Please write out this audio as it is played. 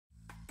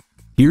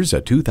Here's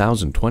a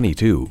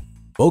 2022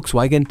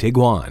 Volkswagen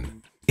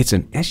Tiguan. It's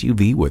an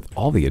SUV with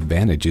all the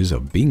advantages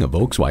of being a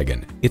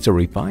Volkswagen. It's a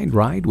refined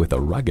ride with a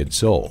rugged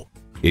soul.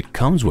 It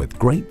comes with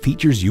great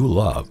features you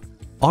love: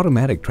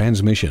 automatic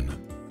transmission,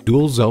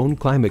 dual zone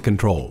climate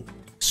control,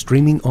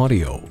 streaming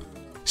audio,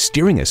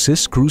 steering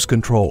assist cruise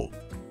control,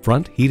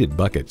 front heated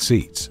bucket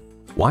seats,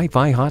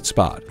 Wi-Fi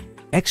hotspot,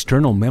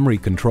 external memory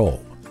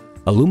control,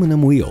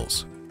 aluminum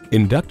wheels,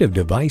 inductive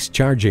device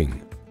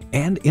charging,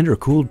 and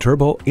intercooled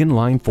turbo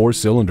inline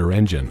 4-cylinder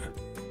engine.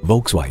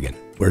 Volkswagen,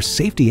 where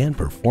safety and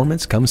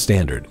performance come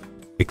standard.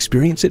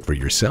 Experience it for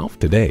yourself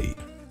today.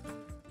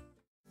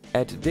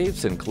 At Dave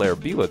Sinclair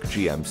Buick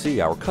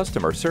GMC, our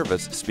customer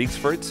service speaks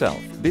for itself.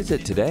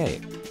 Visit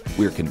today.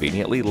 We're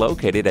conveniently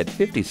located at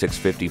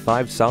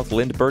 5655 South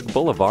Lindbergh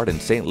Boulevard in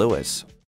St. Louis.